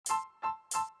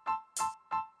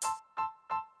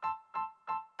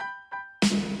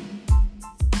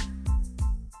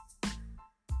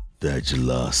That's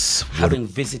lost. Having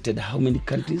visited how many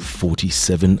countries?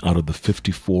 47 out of the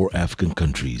 54 African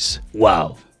countries.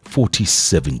 Wow.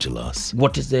 47, Jalas.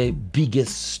 What is the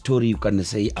biggest story you can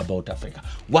say about Africa?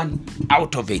 One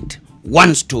out of it.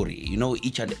 One story. You know,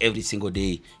 each and every single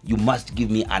day, you must give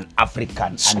me an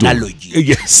African analogy.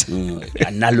 Yes.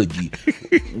 Analogy.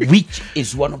 Which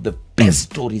is one of the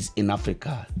best stories in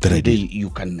Africa that you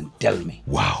can tell me.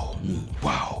 Wow.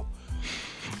 Wow.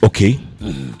 Okay.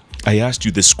 I asked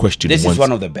you this question This once. is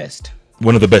one of the best.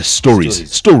 One of the best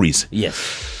stories. Stories. Yes.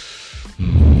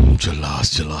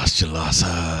 Jalas.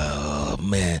 Oh,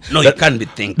 man. No, you can't be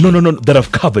thinking. No. That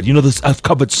I've covered. You know, this. I've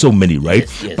covered so many, right?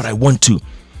 Yes. But I want to.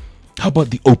 How about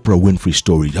the Oprah Winfrey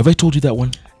story? Have I told you that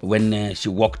one? When she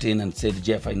walked in and said,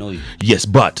 Jeff, I know you. Yes,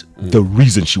 but the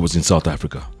reason she was in South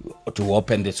Africa. To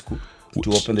open the school.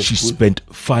 She spent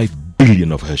 5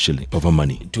 billion of her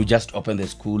money. To just open the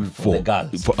school for the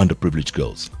girls. For underprivileged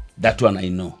girls. That one I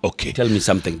know. Okay. Tell me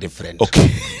something different. Okay.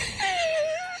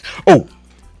 Oh,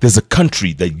 there's a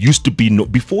country that used to be,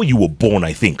 before you were born,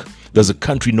 I think, there's a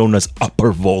country known as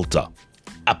Upper Volta.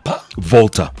 Upper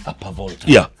Volta.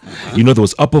 Yeah. You know, there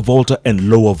was Upper Volta and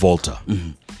Lower Volta.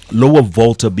 Lower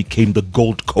Volta became the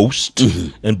Gold Coast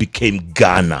and became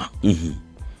Ghana.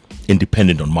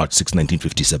 Independent on March 6,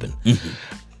 1957.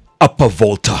 Upper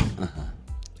Volta,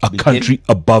 a country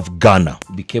above Ghana.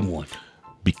 Became what?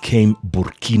 Became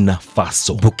Burkina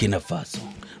Faso. Burkina Faso.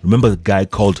 Remember the guy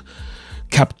called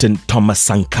Captain Thomas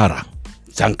Sankara?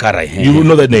 Sankara. You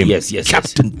know that name? Yes.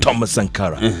 Captain Thomas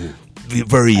Sankara.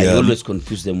 Very. I always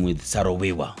confuse them with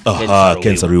Sarowiwa.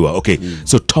 Ken Saro-Wiwa. Okay.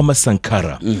 So Thomas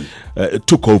Sankara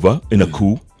took over in a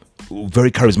coup. Very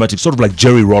charismatic, sort of like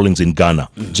Jerry Rawlings in Ghana.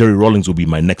 Jerry Rawlings will be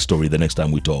my next story the next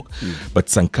time we talk. But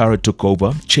Sankara took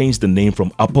over, changed the name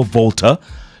from Upper Volta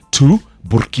to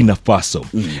Burkina Faso.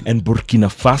 And Burkina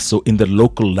Faso in the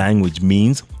local language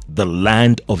means the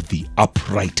land of the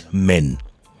upright men.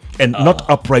 And not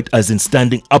upright as in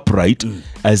standing upright,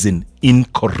 as in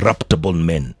incorruptible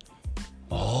men.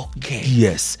 Okay.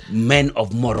 Yes. Men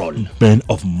of moral. Men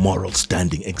of moral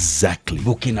standing, exactly.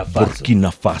 Burkina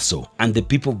Faso. And the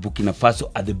people of Burkina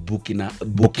Faso are the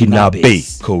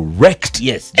Burkinabés. Correct.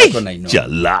 Yes, that's one I know.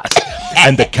 Jalas.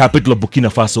 And the capital of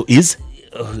Burkina Faso is?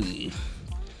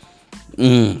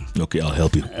 Okay, I'll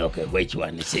help you. Okay, which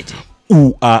one is it?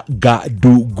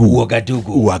 Ouagadougou.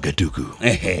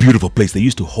 Beautiful place. They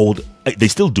used to hold, they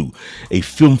still do, a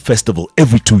film festival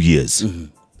every 2 years.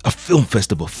 A film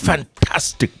festival,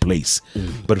 fantastic place,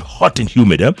 but hot and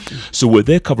humid. So we're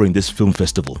there covering this film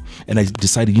festival, and I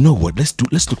decided, you know what? Let's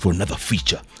look for another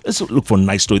feature. Let's look for a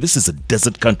nice story. This is a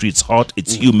desert country. It's hot.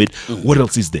 It's humid. What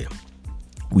else is there?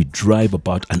 We drive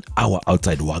about an hour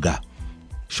outside Ouaga,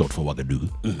 short for Ouagadougou,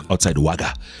 outside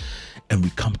Ouaga, and we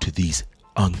come to these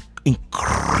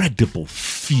incredible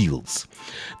fields.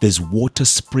 There's water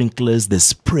sprinklers, there's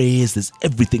sprays, there's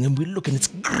everything, and we look and it's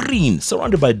green,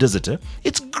 surrounded by a desert.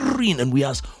 It's green, and we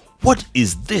ask, what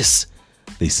is this?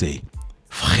 They say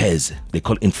fraise. They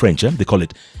call it in French, they call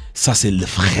it ça c'est le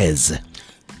fraise.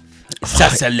 Ça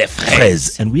c'est le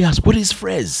fraise. And we ask, what is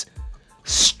fraise?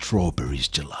 Strawberries,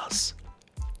 Jalas.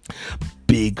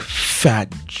 Big,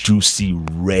 fat, juicy,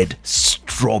 red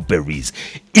strawberries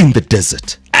in the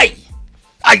desert.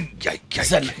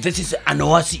 This is an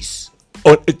oasis.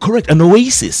 Oh, correct, an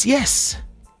oasis, yes.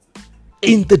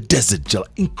 In the desert,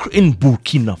 in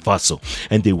Burkina Faso.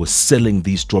 And they were selling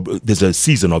these strawberries. There's a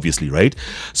season, obviously, right?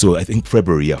 So I think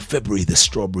February, the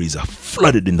strawberries are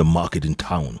flooded in the market in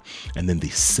town. And then they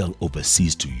sell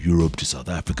overseas to Europe, to South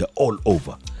Africa, all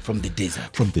over. From the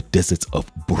desert? From the deserts of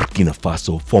Burkina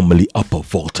Faso, formerly Upper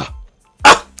Volta.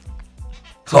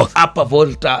 So Upper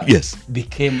Volta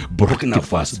became Burkina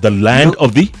Faso. The land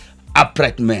of the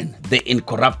upright men, the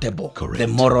incorruptible, correct, the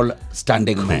moral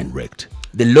standing men. Correct.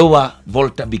 The Lower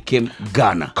Volta became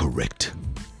Ghana. Correct.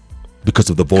 Because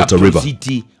of the Volta Capital River.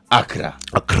 City, Accra.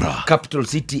 Capital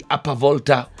City, Upper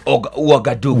Volta,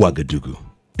 Ouagadougou.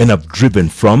 And I've driven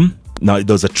from, now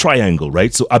there's a triangle,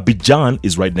 right? So Abidjan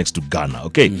is right next to Ghana,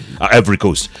 okay? Ivory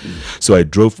Coast. So we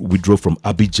drove from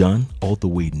Abidjan all the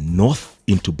way north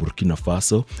into Burkina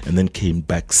Faso, and then came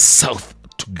back south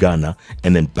to Ghana,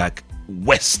 and then back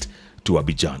west to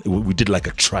Abidjan. We did like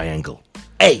a triangle.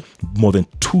 Hey, more than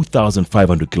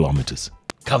 2,500 kilometers.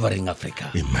 Covering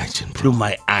Africa. Imagine, bro. Through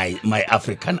my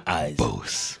African eyes.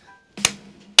 Both.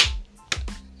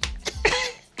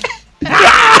 By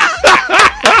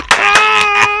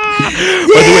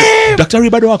the way, Dr.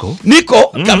 Ribadwako. Nico,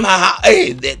 come on.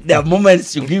 Hey, the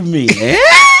moments you give me,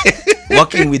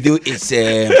 working with you is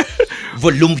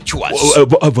voluptuous.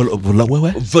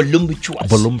 Voluptuous.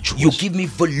 Voluptuous. You give me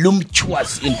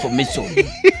voluptuous information.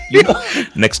 You know?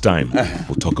 Next time,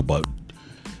 we'll talk about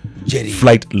Jerry.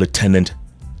 Flight Lieutenant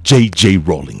J.J.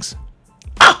 Rawlings.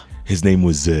 His name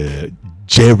was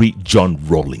Jerry John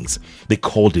Rawlings. They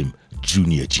called him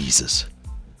Junior Jesus.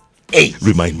 Hey.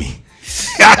 Remind me.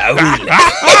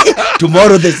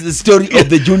 Tomorrow there's the story of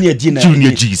the Junior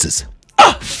Jesus.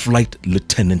 Flight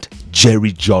Lieutenant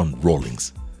Jerry John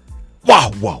Rawlings.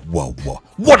 Wow.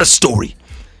 What a story.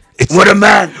 What a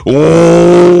man.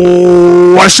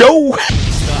 Oh, what a show.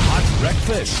 It's the Hot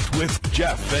Breakfast with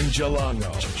Jeff and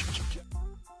Jalango.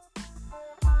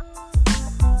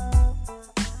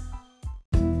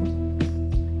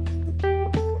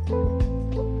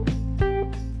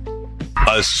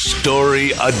 A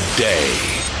story a day.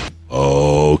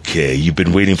 Okay, you've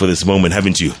been waiting for this moment,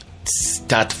 haven't you?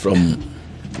 Start from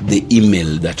the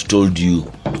email that told you,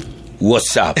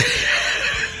 what's up?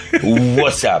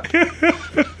 What's up?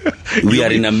 We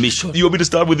are in a mission. You want me to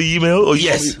start with the email? Or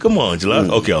Yes. Come on,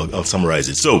 Jalal. Okay, I'll summarize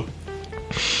it. So,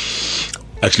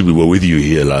 actually, we were with you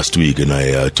here last week, and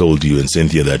I told you and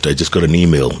Cynthia that I just got an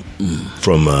email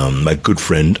from my good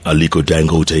friend Aliko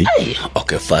Dangote.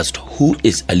 Okay, first, who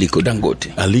is Aliko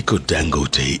Dangote? Aliko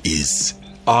Dangote is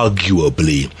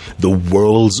arguably the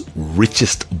world's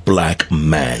richest black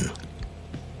man.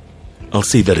 I'll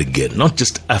say that again. Not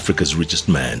just Africa's richest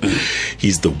man.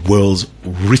 He's the world's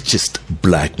richest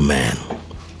black man.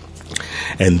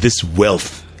 And this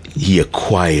wealth he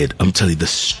acquired, I'm telling you, the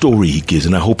story he gives,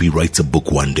 and I hope he writes a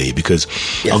book one day, because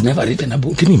He has never written a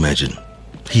book. can you imagine?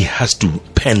 He has to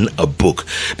pen a book,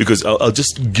 because I'll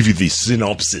just give you the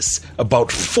synopsis.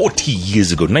 About 40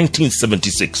 years ago,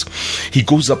 1976, he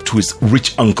goes up to his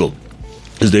rich uncle.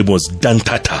 His name was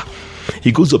Dantata.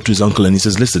 He goes up to his uncle and he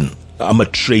says, listen, I'm a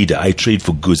trader. I trade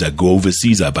for goods. I go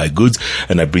overseas, I buy goods,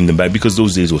 and I bring them back, because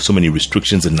those days there were so many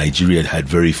restrictions and Nigeria had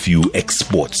very few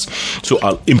exports. So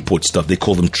I'll import stuff. They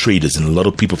call them traders, and a lot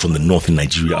of people from the north in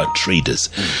Nigeria are traders.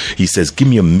 He says, give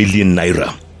me £1 million.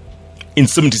 In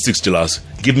 76, Jalas,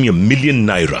 give me £1 million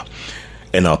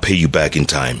and I'll pay you back in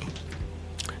time.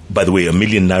 By the way, £1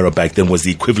 million back then was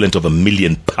the equivalent of £1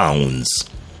 million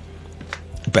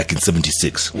back in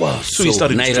 76. Wow. So he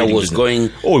started Naira trading was business. going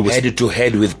it was head to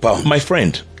head with pound. my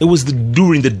friend. It was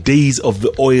during the days of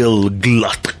the oil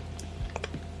glut.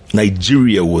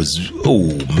 Nigeria was,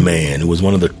 it was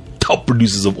one of the top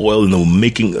producers of oil, and they were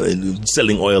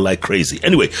selling oil like crazy.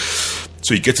 Anyway,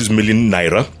 so he gets his £1 million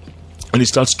and he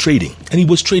starts trading. And he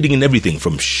was trading in everything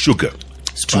from sugar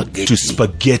to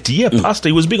spaghetti. Yeah, pasta.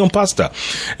 He was big on pasta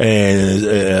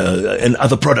and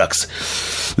other products.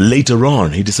 Later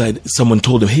on, he decided, someone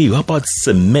told him, hey, how about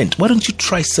cement? Why don't you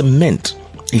try cement?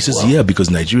 He says, yeah, because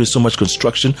Nigeria has so much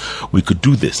construction, we could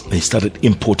do this. And he started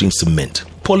importing cement.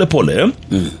 Pole, and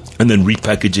then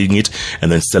repackaging it and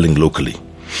then selling locally.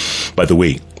 By the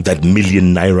way, that £1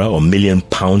 million or £1 million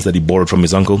that he borrowed from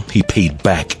his uncle, he paid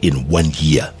back in 1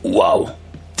 year. Wow.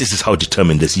 This is how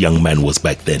determined this young man was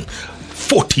back then,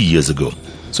 40 years ago.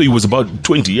 So he was about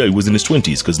 20, he was in his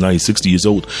 20s, because now he's 60 years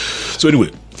old. So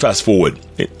anyway, fast forward,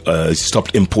 he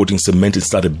stopped importing cement and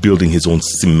started building his own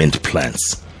cement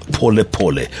plants. Pole,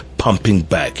 pumping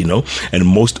back, and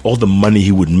all the money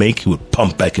he would make, he would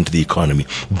pump back into the economy,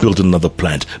 build another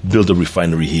plant, build a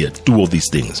refinery here, do all these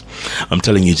things. I'm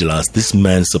telling you, Jalas, this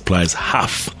man supplies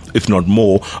half, if not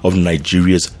more, of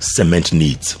Nigeria's cement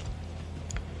needs.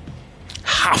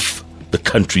 Half the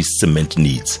country's cement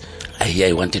needs. I hear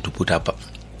he wanted to put up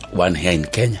one here in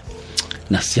Kenya.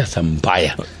 Na siasa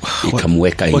mbaya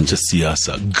ikamweka nje. Bunch of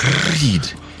siasa.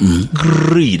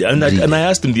 Greed. And I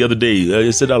asked him the other day,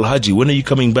 I said, Al-Haji, when are you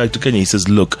coming back to Kenya? He says,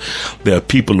 look, there are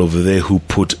people over there who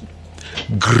put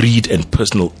greed and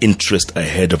personal interest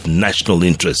ahead of national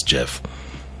interest, Jeff.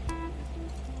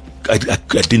 I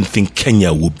didn't think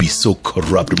Kenya would be so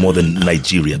corrupt more than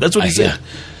Nigeria. That's what he said.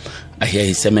 I hear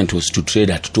his cement was to trade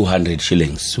at 200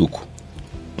 shillings huku.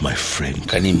 My friend.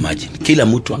 Can you imagine? Kila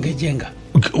mtu angejenga.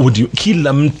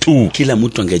 Kila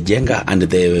mtu angejenga, and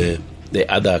the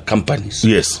other companies,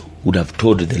 yes, would have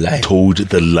towed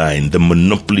the line. The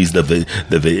monopolies that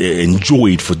they've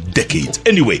enjoyed for decades.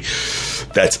 Anyway,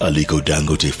 that's Aliko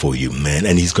Dangote for you, man.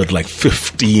 And he's got like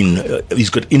 15, he's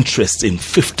got interests in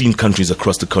 15 countries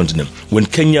across the continent. When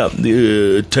Kenya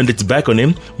turned its back on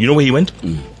him, you know where he went?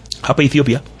 Hapa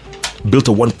Ethiopia. Built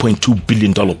a $1.2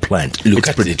 billion plant.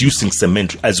 It's producing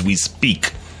cement as we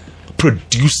speak.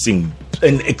 Producing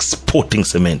and exporting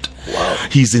cement. Wow.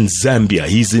 He's in Zambia.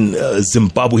 He's in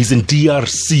Zimbabwe. He's in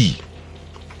DRC.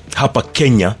 Hapa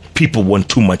Kenya, people want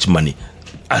too much money.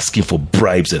 asking for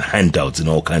bribes and handouts and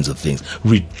all kinds of things.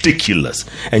 Ridiculous.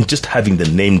 And just having the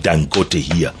name Dangote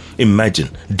here. Imagine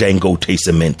Dangote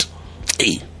Cement.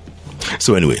 Hey.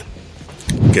 So anyway,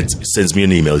 sends me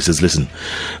an email. He says, listen,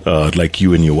 I'd like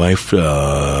you and your wife,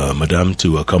 madam,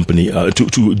 to accompany,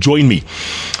 to join me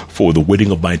for the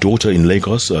wedding of my daughter in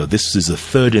Lagos. This is the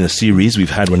third in a series.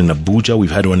 We've had one in Abuja,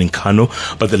 we've had one in Kano,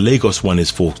 but the Lagos one is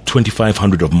for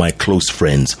 2,500 of my close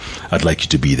friends. I'd like you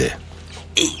to be there.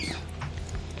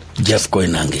 Jeff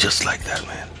Koinange. Just like that,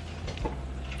 man.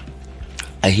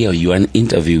 I hear you, an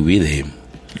interview with him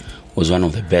was one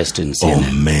of the best in CNN.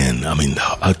 Oh, man. I mean,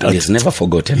 he's never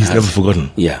forgotten. He's never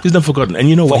forgotten. Yeah. He's never forgotten. And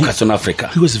you know what? Focus on Africa.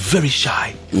 He was very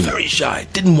shy. Very shy.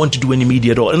 Didn't want to do any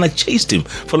media at all. And I chased him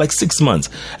for like 6 months.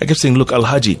 I kept saying, look,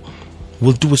 Alhaji,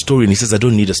 we'll do a story. And he says, I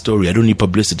don't need a story. I don't need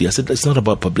publicity. I said, it's not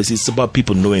about publicity. It's about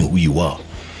people knowing who you are.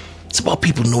 It's about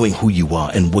people knowing who you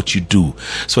are and what you do.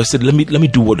 So I said, let me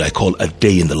do what I call a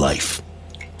day in the life.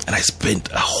 And I spent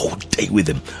a whole day with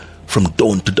him. From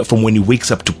dawn to dawn, from when he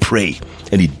wakes up to pray,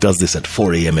 and he does this at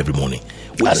 4 a.m. every morning.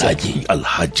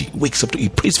 Alhaji wakes up he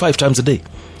prays 5 times a day.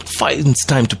 Finds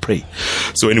time to pray.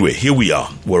 So anyway, here we are.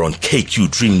 We're on KQ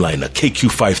Dreamliner,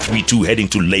 KQ 532, heading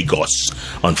to Lagos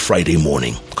on Friday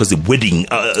morning because the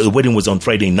wedding was on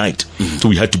Friday night, so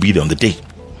we had to be there on the day.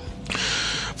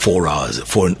 4 hours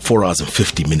and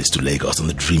 50 minutes to Lagos on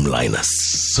the Dreamliner.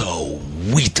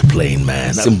 Sweet plane,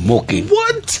 man. Smoking.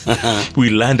 What? We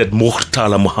land at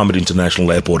Murtala Muhammad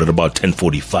International Airport at about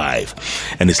 10:45,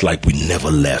 and it's like we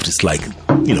never left. It's like,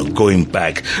 going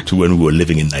back to when we were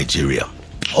living in Nigeria.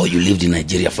 Oh, you lived in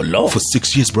Nigeria for long? For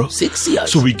 6 years, bro. 6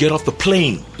 years. So we get off the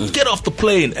plane.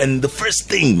 And the first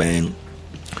thing, man,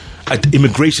 at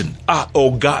immigration,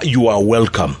 Oga, you are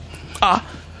welcome.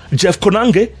 Jeff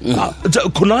Koinange,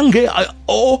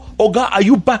 Oga, are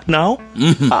you back now?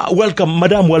 Welcome,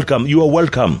 madam, welcome. You are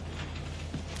welcome.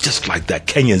 Just like that,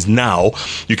 Kenyans now,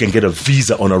 you can get a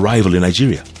visa on arrival in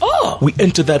Nigeria. Oh. We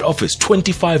enter that office,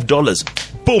 $25.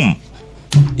 Boom.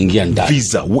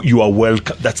 Visa, you are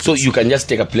welcome. So you can just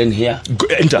take a plane here,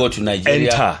 go to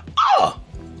Nigeria. Enter.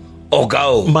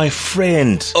 Oga. My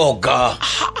friend. Oga.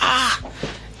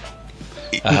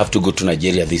 I have to go to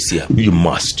Nigeria this year. You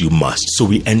must. So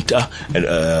we enter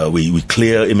and we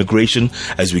clear immigration.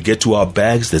 As we get to our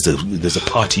bags, there's a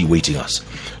party waiting us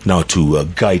now to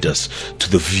guide us to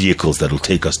the vehicles that will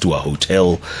take us to our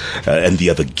hotel and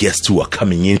the other guests who are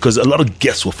coming in, because a lot of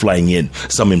guests were flying in,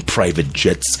 some in private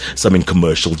jets, some in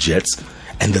commercial jets,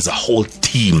 and there's a whole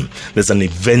team. There's an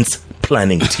events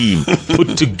planning team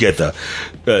put together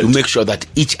to make sure that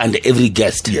each and every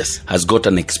guest has got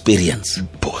an experience.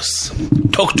 Boss,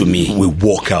 talk to me. We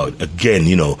walk out again,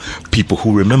 people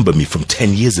who remember me from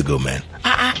 10 years ago, man.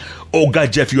 Oh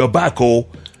God, Jeff, you are back.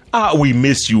 We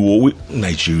miss you.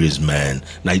 Nigerians, man.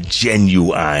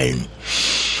 Genuine.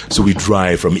 So we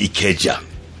drive from Ikeja,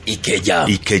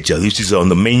 this is on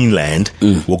the mainland.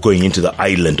 We're going into the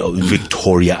island of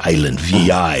Victoria Island,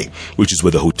 VI, which is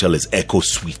where the hotel is, Echo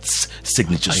Suites,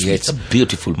 Signature Suites. Yeah, it's a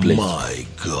beautiful place. My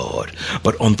God.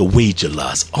 But on the way,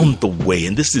 Jalas,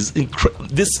 and this is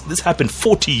this happened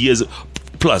 40 years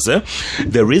plus,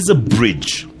 there is a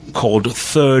bridge called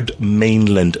Third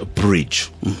Mainland Bridge,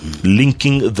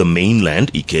 linking the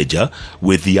mainland, Ikeja,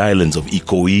 with the islands of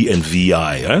Ikoyi and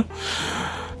VI.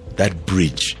 That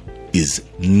bridge is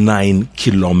 9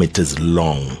 kilometers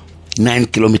long. 9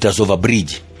 kilometers over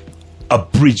bridge. A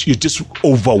bridge, you just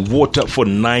over water for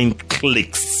 9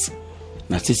 clicks.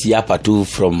 Na sisi hapa tu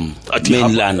from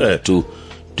mainland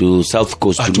to south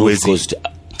coast to north coast.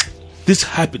 This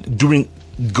happened during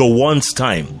Gowon's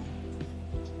time.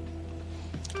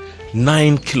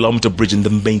 9-kilometer bridge, and they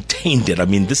maintained it. I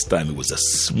mean, this time it was a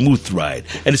smooth ride.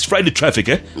 And it's Friday traffic,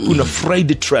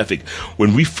 Friday traffic.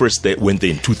 When we first went there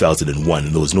in 2001,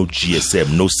 and there was no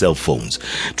GSM, no cell phones.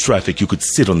 Traffic, you could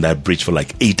sit on that bridge for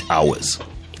like 8 hours.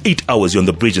 8 hours you're on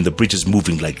the bridge, and the bridge is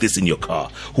moving like this in your car.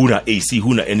 Huna AC,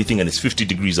 huna anything, and it's 50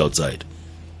 degrees outside.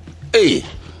 Hey,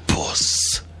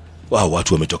 boss. Wow,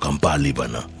 watu wametoka mbali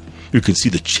bana. You can see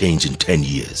the change in 10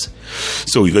 years.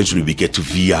 So eventually we get to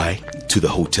VI, to the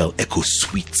hotel Echo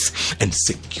Suites, and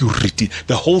security.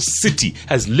 The whole city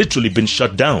has literally been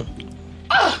shut down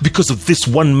because of this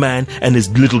one man and his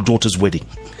little daughter's wedding.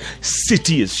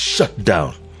 City is shut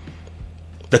down.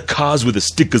 The cars with the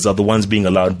stickers are the ones being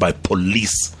allowed by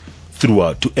police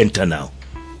throughout to enter now.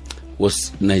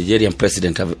 Was Nigerian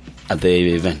president at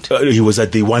the event? He was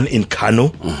at the one in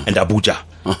Kano and Abuja.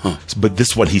 But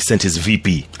this one, he sent his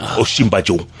VP,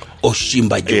 Oshimbajo.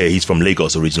 Yeah, he's from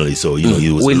Lagos originally, so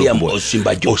he was William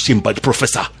Oshimbajo.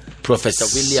 Professor. Professor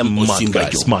William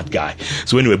Smart guy.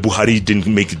 So anyway, Buhari didn't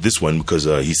make it this one because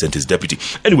he sent his deputy.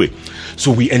 Anyway,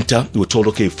 so we enter. We were told,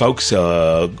 okay, folks,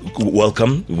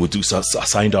 welcome. We'll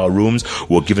assigned our rooms.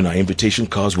 We're given our invitation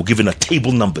cards. We're given our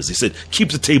table numbers. They said,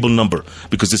 keep the table number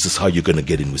because this is how you're going to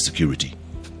get in with security.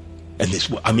 And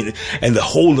and the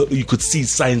whole, you could see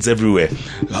signs everywhere,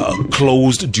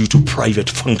 closed due to private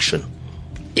function.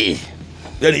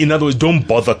 In other words, don't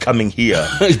bother coming here.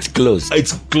 It's closed.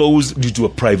 It's closed due to a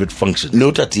private function.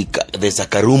 Not that there's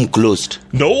like a room closed.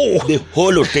 No. The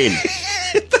whole hotel.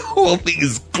 The whole thing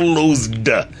is closed.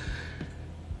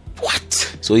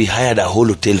 What? So he hired a whole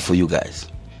hotel for you guys.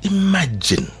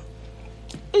 Imagine.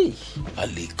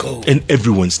 Aliko. And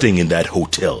everyone staying in that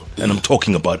hotel. And I'm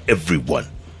talking about everyone.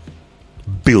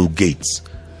 Bill Gates,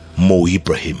 Mo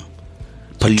Ibrahim,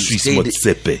 Patrice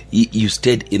Motsepe. You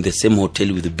stayed in the same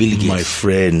hotel with Bill Gates.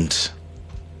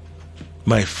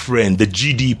 My friend, the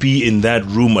GDP in that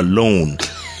room alone.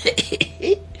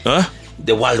 Huh?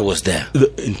 The world was there.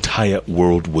 The entire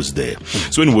world was there.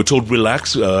 So anyway, we're told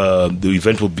relax. The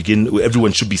event will begin.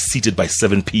 Everyone should be seated by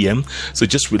 7 p.m. So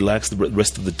just relax the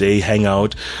rest of the day, hang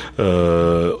out.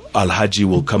 Al-Haji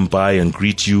will come by and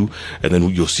greet you, and then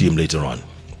you'll see him later on.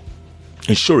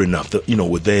 And sure enough,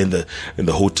 we're there in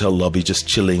the hotel lobby, just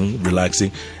chilling,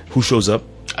 relaxing. Who shows up?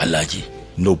 Al-Haji.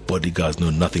 No bodyguards,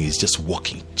 no nothing. He's just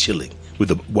walking, chilling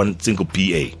with one single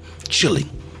PA, chilling.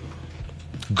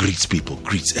 Greets people,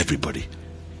 greets everybody.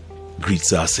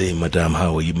 Greets us, hey, madam,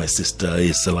 how are you, my sister?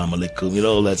 Hey, salam alaikum,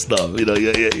 all that stuff,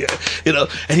 yeah.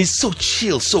 And he's so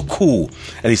chill, so cool.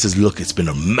 And he says, look, it's been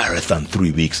a marathon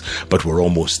 3 weeks, but we're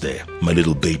almost there. My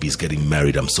little baby's getting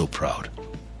married. I'm so proud.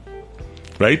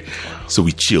 Right? So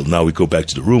we chill. Now we go back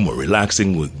to the room. We're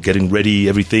relaxing. We're getting ready,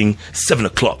 everything. 7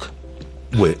 o'clock.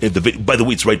 By the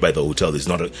way, it's right by the hotel.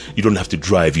 You don't have to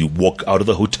drive. You walk out of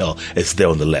the hotel. It's there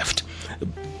on the left. A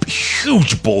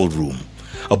huge ballroom.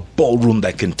 A ballroom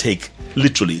that can take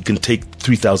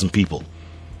 3,000 people.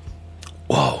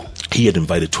 Wow. He had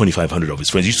invited 2,500 of his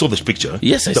friends. You saw this picture?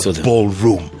 Yes, I saw that. The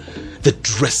ballroom. The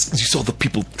dress. You saw the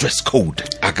people dress code.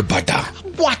 Agbada.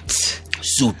 What?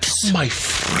 Suits. My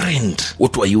friend.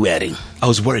 What were you wearing? I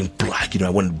was wearing black. I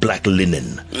wanted black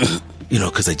linen.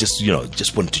 Because I just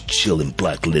wanted to chill in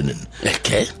black linen.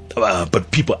 Okay. But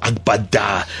people,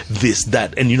 agbada, this,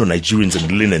 that. And Nigerians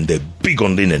and linen, they're big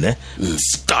on linen, eh?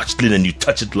 Starched linen, you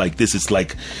touch it like this, it's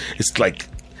like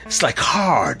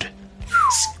hard.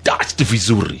 Starched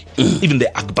vizuri. Even the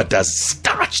agbadas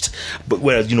starched. But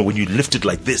whereas, when you lift it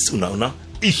like this,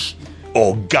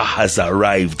 Oga has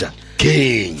arrived.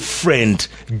 King, friend,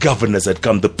 governors had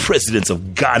come. The presidents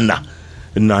of Ghana,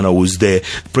 Nana was there.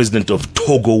 The president of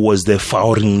Togo was there,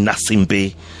 Faure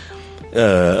Gnassingbe.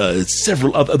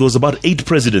 Several other. There was about 8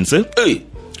 presidents. Hey.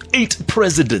 8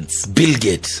 presidents. Bill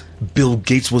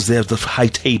Gates was there at the high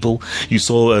table. You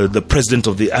saw the president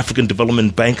of the African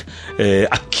Development Bank,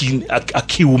 Akiwumi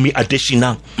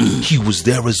Adesina. He was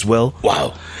there as well.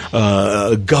 Wow.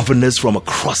 Governors from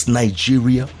across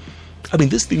Nigeria. I mean,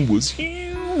 this thing was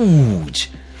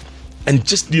huge. And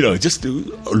just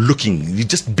looking,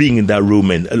 just being in that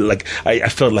room, and I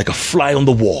felt like a fly on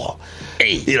the wall.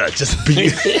 Just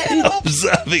being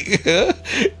observing.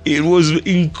 It was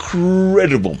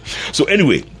incredible. So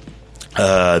anyway,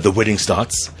 the wedding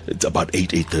starts. It's about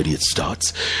 8:30. It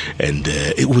starts, and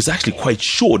it was actually quite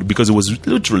short because it was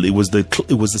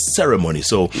the ceremony.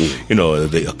 So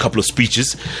a couple of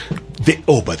speeches.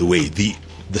 By the way, the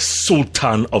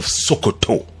Sultan of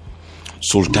Sokoto.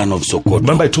 Sultan of Sokoto.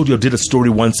 Remember I told you I did a story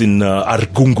once in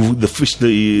Argungu, the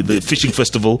fishing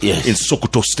festival in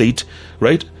Sokoto State,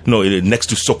 right? No, next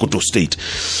to Sokoto State.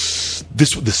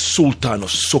 The Sultan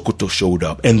of Sokoto showed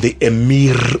up, and the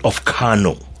Emir of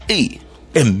Kano.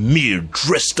 Emir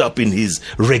dressed up in his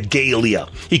regalia.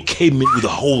 He came in with a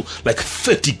whole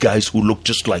 30 guys who looked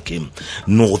just like him.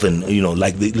 Northern, they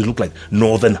look like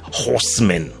northern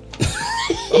horsemen.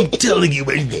 I'm telling you,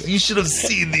 man, you should have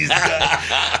seen these guys.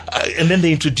 And then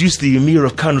they introduced the Emir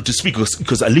of Kano to speak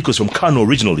because Aliko's from Kano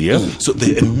originally, yeah? So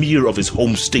the Emir of his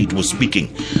home state was speaking.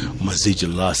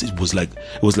 Mazejalas, it was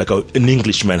like an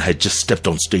Englishman had just stepped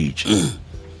on stage.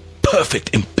 Perfect,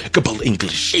 impeccable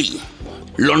English.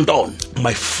 London.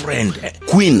 My friend.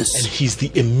 Queens. And he's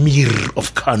the Emir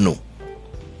of Kano.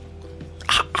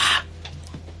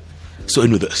 So,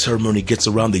 the ceremony gets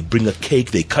around, they bring a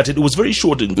cake, they cut it. It was very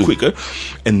short and quicker.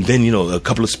 And then, a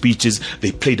couple of speeches.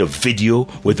 They played a video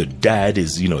where the dad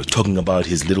is, talking about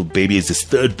his little baby. It's his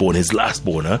third born, his last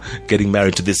born, getting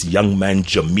married to this young man,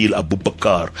 Jamil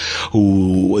Abubakar,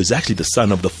 who is actually the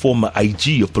son of the former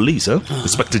IG of police,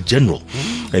 Inspector General.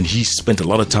 And he spent a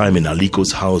lot of time in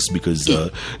Aliko's house because,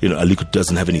 Aliko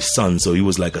doesn't have any sons. So he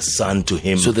was like a son to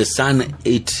him. So the son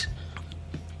ate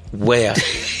where?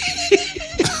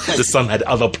 The son had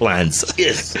other plans.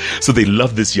 Yes. So they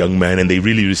love this young man and they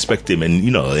really respect him, and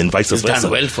and vice versa. He's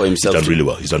done well for himself.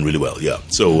 He's done really well. Yeah.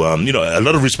 So a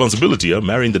lot of responsibility.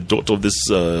 Marrying the daughter of this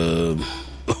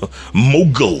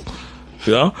mogul.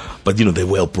 Yeah. But they're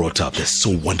well brought up. They're so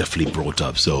wonderfully brought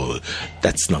up. So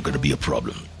that's not going to be a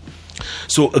problem.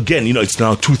 So again, it's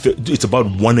now it's about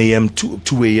 1 a.m., 2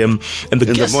 a.m. and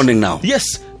in the morning now. Yes,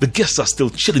 the guests are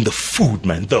still chilling. The food,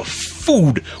 man, the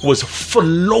food was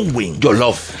flowing. Your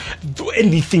love.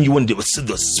 Anything you want. There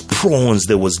was prawns,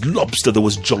 there was lobster, there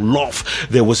was jollof,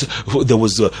 there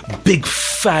was a big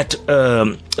fat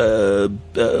oh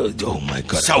my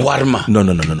god, shawarma.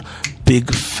 No.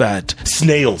 Big fat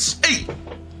snails. Hey,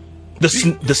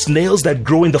 the snails that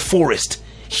grow in the forest.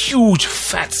 Huge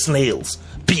fat snails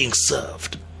being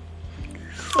served.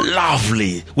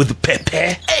 Lovely. With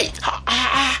pepper. Hey,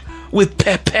 with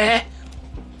pepper.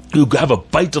 You have a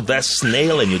bite of that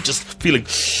snail and you're just feeling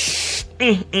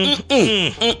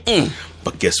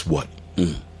But guess what?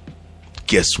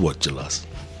 Guess what, Jalas?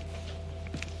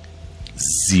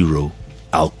 0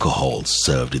 alcohol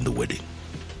served in the wedding.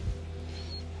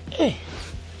 Hey.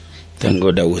 Thank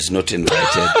God I was not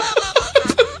invited.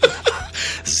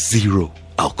 0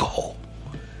 alcohol.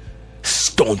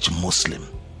 Staunch Muslim.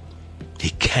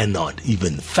 He cannot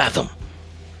even fathom.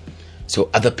 So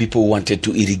other people wanted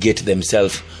to irrigate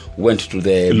themselves, went to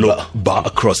the bar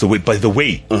across the way. By the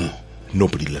way,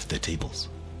 nobody left their tables.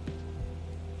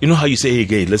 You know how you say,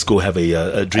 hey, let's go have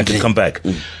a drink and come back?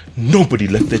 Nobody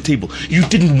left their table. You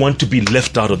didn't want to be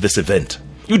left out of this event.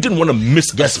 You didn't want to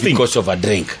miss just because of a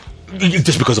drink.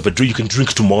 Just because of a drink. You can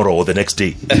drink tomorrow or the next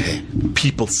day.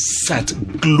 People sat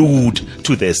glued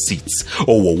to their seats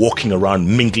or were walking around,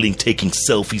 mingling, taking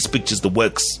selfies, pictures, the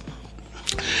works.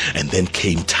 And then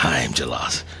came time,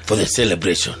 Jalas, for the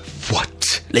celebration.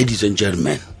 What? Ladies and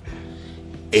gentlemen,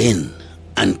 in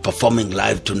and performing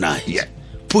live tonight. Yeah.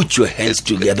 Put your hands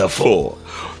together for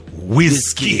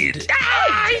Wizkid.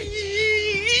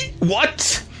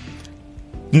 What?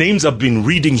 Names I've been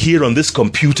reading here on this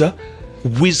computer.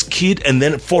 Wizkid, and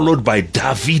then followed by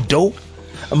Davido.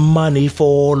 Money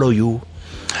follow you,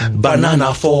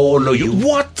 banana follow you.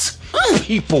 What?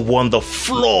 People were on the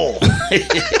floor.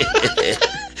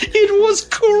 It was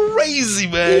crazy,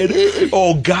 man.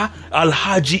 Oga,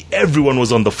 Alhaji, everyone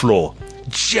was on the floor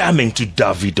jamming to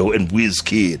Davido and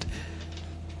Wizkid.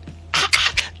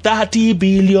 30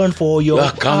 billion for your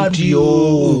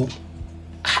cardio.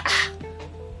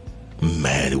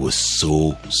 Man, it was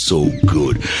so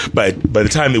good. But by the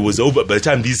time it was over, by the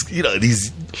time these,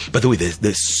 by the way,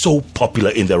 they're so popular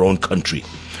in their own country.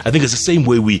 I think it's the same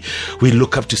way we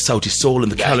look up to Sauti Sol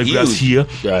and the Calligraphs here.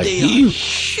 They are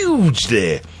huge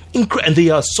there. And they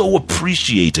are so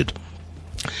appreciated.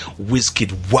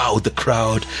 Wizkid wowed the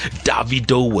crowd.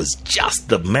 Davido was just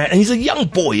the man. And he's a young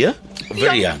boy, yeah?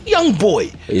 Very young. Young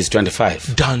boy. He's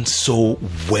 25. Done so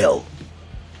well.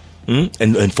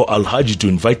 And for Alhaji to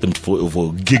invite them for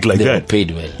a gig like they that. They were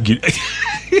paid well.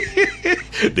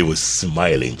 They were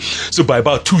smiling. So by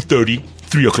about 2:30,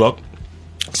 3 o'clock,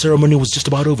 ceremony was just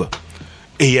about over.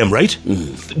 AM, right?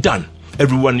 Done.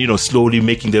 Everyone, slowly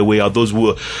making their way out. Those who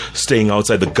were staying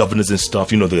outside, the governors and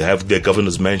stuff, they have their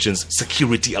governors' mansions.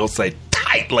 Security outside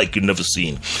tight like you've never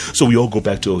seen. So we all go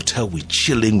back to a hotel. We're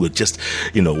chilling. We're just,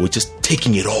 we're just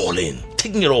taking it all in.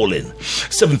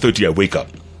 7:30, I wake up.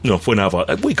 4.5 hours.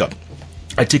 I wake up.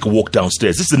 I take a walk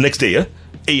downstairs. This is the next day, yeah?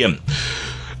 AM.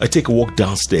 I take a walk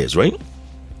downstairs, right?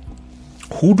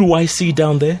 Who do I see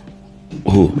down there?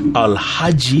 Who?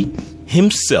 Alhaji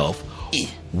himself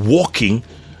walking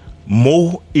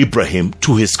Mo Ibrahim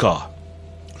to his car.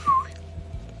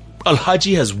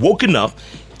 Alhaji has woken up.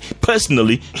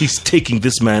 Personally, he's taking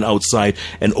this man outside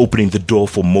and opening the door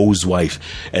for Mo's wife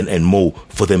and Mo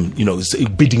for them,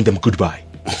 bidding them goodbye.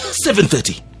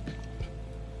 7:30.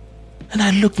 And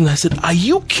I looked and I said, are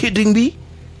you kidding me?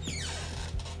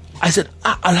 I said,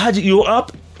 Alhaji, you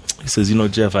up? He says,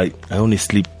 Jeff, I only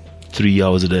sleep 3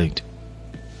 hours a day.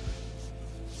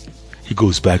 He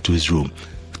goes back to his room.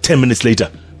 10 minutes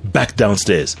later, back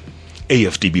downstairs.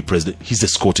 AFDB president, he's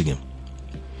escorting him.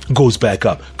 Goes back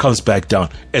up, comes back down,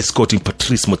 escorting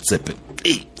Patrice Motsepe.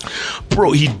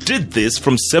 Bro, he did this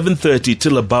from 7:30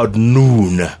 till about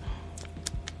noon.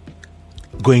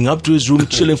 going up to his room,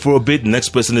 chilling for a bit. Next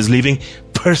person is leaving,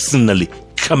 personally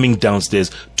coming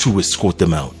downstairs to escort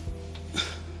them out.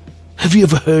 Have you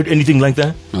ever heard anything like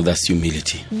that? No, that's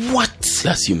humility. What?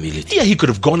 That's humility. Yeah, he could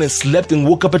have gone and slept and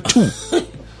woke up at 2.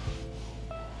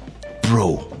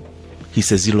 Bro, he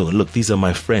says, look, these are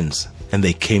my friends, and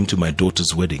they came to my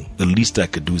daughter's wedding. The least I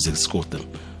could do is escort them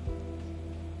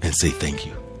and say thank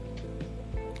you.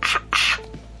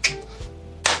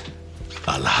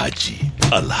 Alhaji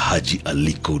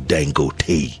Aliko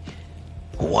Dangote.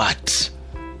 What?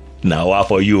 Now off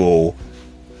for you.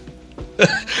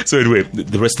 So anyway,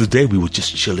 the rest of the day we were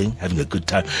just chilling, having a good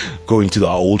time, going to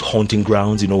our old haunting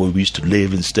grounds, where we used to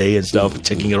live and stay and stuff,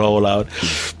 checking it all out.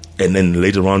 And then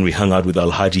later on we hung out with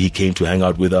Alhaji. He came to hang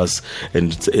out with us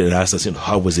and asked us,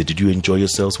 how was it? Did you enjoy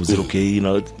yourselves? Was it okay? You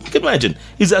can imagine.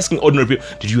 He's asking ordinary people,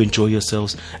 did you enjoy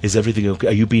yourselves? Is everything okay?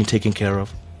 Are you being taken care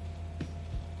of?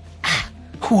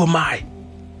 Who am I?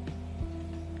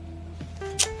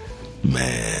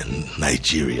 Man,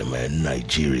 Nigeria.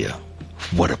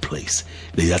 What a place.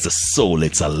 It has a soul.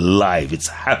 It's alive. It's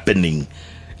happening.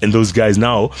 And those guys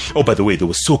now, oh, by the way, they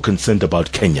were so concerned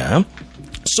about Kenya. Huh?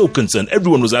 So concerned.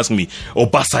 Everyone was asking me,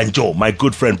 Obasanjo, my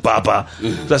good friend Baba,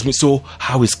 was asking me, so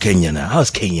how is Kenya now? How's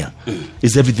Kenya?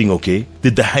 Is everything okay?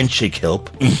 Did the handshake help?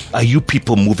 Are you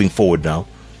people moving forward now?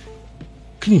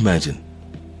 Can you imagine?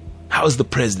 How is the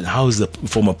president? How is the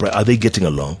former president? Are they getting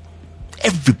along?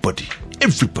 Everybody.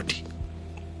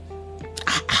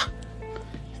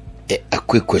 A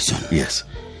quick question. Yes.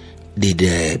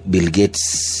 Did Bill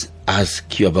Gates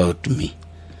ask you about me?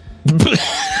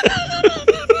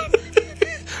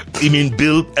 You mean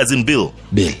Bill as in Bill?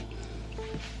 Bill.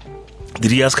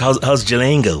 Did he ask how's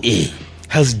Jalango? Eh.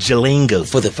 How's Jalango?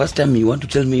 For the first time you want to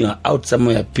tell me you're out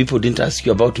somewhere, people didn't ask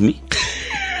you about me?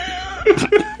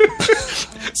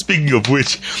 Speaking of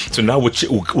which, so now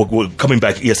we're coming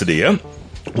back yesterday, yeah?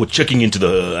 We're checking into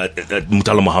the at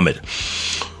Murtala Mohammed.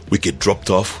 We get dropped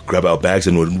off, grab our bags,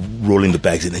 and we're rolling the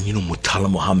bags. And then, Murtala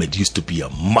Mohammed used to be a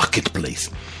marketplace.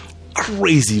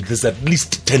 Crazy. There's at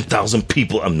least 10,000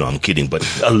 people. I'm kidding, but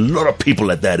a lot of people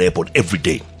at that airport every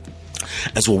day.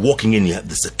 As we're walking in, you have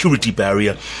the security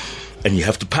barrier, and you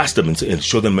have to pass them and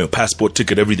show them your passport,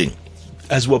 ticket, everything.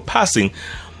 As we're passing,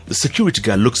 the security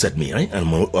guy looks at me, right?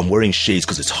 And I'm wearing shades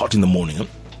because it's hot in the morning. Huh?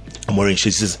 I'm wearing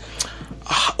shades. He says,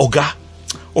 Oga,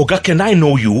 can I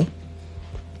know you?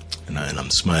 And I'm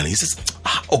smiling. He says,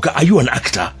 Oga, are you an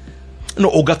actor? No,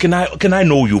 Oga, can I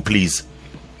know you, please?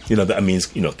 That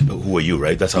means, who are you,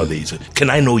 right? That's how they say, can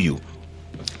I know you?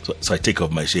 So I take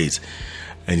off my shades.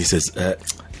 And he says,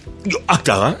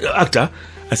 actor, huh? Actor?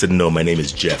 I said, no, my name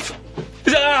is Jeff.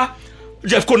 He said,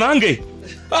 Jeff Konange.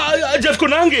 Jeff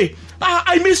Konange.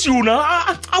 I miss you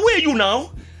now. Where are you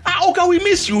now? Okay, we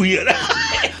miss you here.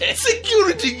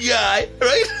 Security guy,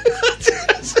 right?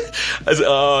 I said,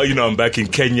 I'm back in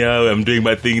Kenya. I'm doing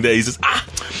my thing there. He says,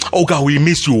 okay, we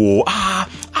miss you.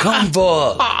 Come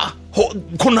on.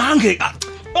 Konange.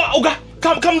 Okay,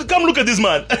 come look at this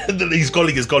man. He's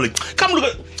calling. Come look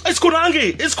at, it's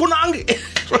Konange.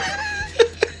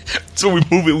 So we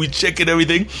move it, we check it,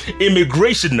 everything.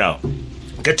 Immigration now.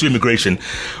 Get to immigration,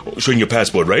 showing your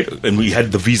passport, right? And we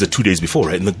had the visa 2 days before,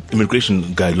 right? And the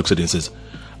immigration guy looks at it and says,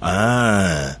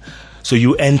 so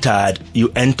you entered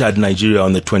Nigeria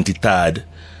on the 23rd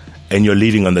and you're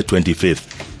leaving on the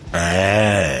 25th.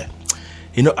 I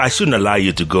shouldn't allow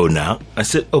you to go now. I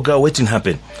said, oh God, what didn't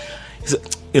happen? He said,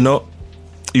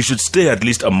 you should stay at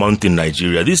least a month in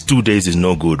Nigeria. These 2 days is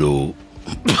no good, oh.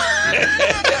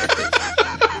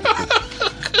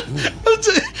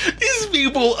 These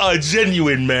people are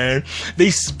genuine, man. They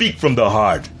speak from the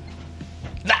heart.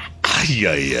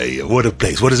 Yeah. What a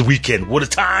place. What a weekend. What a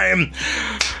time.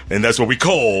 And that's what we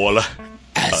call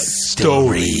a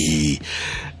story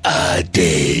a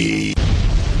day.